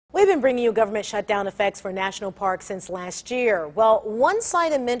We've been bringing you government shutdown effects for national parks since last year. Well, one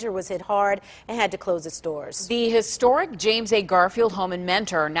site in Mentor was hit hard and had to close its doors. The historic James A. Garfield home in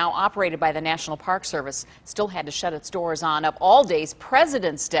Mentor, now operated by the National Park Service, still had to shut its doors on up all days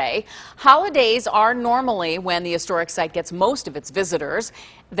President's Day. Holidays are normally when the historic site gets most of its visitors.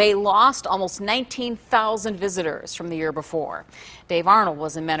 They lost almost 19,000 visitors from the year before. Dave Arnold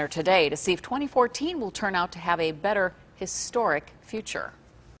was in Mentor today to see if 2014 will turn out to have a better historic future.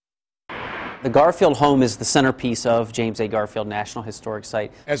 The Garfield home is the centerpiece of James A. Garfield National Historic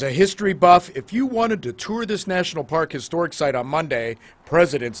Site. As a history buff, if you wanted to tour this national park historic site on Monday,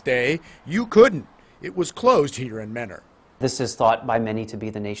 President's Day, you couldn't. It was closed here in Mentor. This is thought by many to be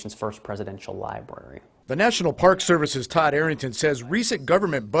the nation's first presidential library. The National Park Service's Todd Arrington says recent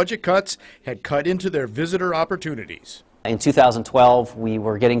government budget cuts had cut into their visitor opportunities. In 2012, we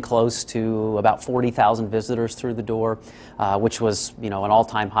were getting close to about 40,000 visitors through the door, which was, an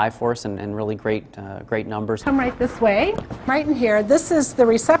all-time high for us and really great numbers. Come right this way, right in here. This is the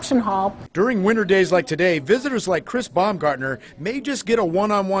reception hall. During winter days like today, visitors like Chris Baumgartner may just get a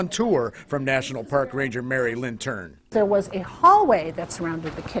one-on-one tour from National Park Ranger Mary Lynn Turn. There was a hallway that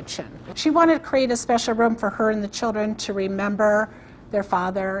surrounded the kitchen. She wanted to create a special room for her and the children to remember their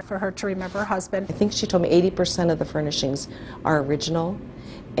father, for her to remember her husband. I think she told me 80% of the furnishings are original,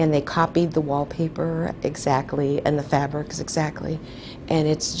 and they copied the wallpaper exactly and the fabrics exactly, and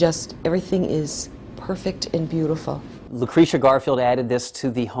it's just, everything is perfect and beautiful. Lucretia Garfield added this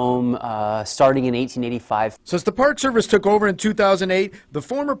to the home starting in 1885. Since the Park Service took over in 2008, the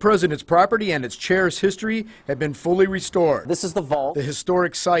former president's property and its cherished history have been fully restored. This is the vault. The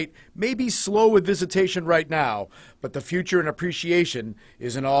historic site may be slow with visitation right now, but the future and appreciation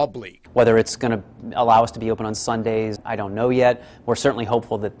isn't all bleak. Whether it's going to allow us to be open on Sundays, I don't know yet. We're certainly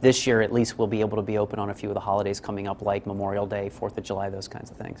hopeful that this year at least we'll be able to be open on a few of the holidays coming up, like Memorial Day, 4th of July, those kinds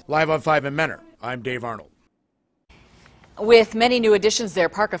of things. Live on 5 in Mentor, I'm Dave Arnold. With many new additions there,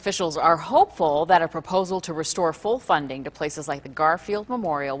 park officials are hopeful that a proposal to restore full funding to places like the Garfield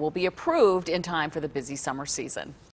Memorial will be approved in time for the busy summer season.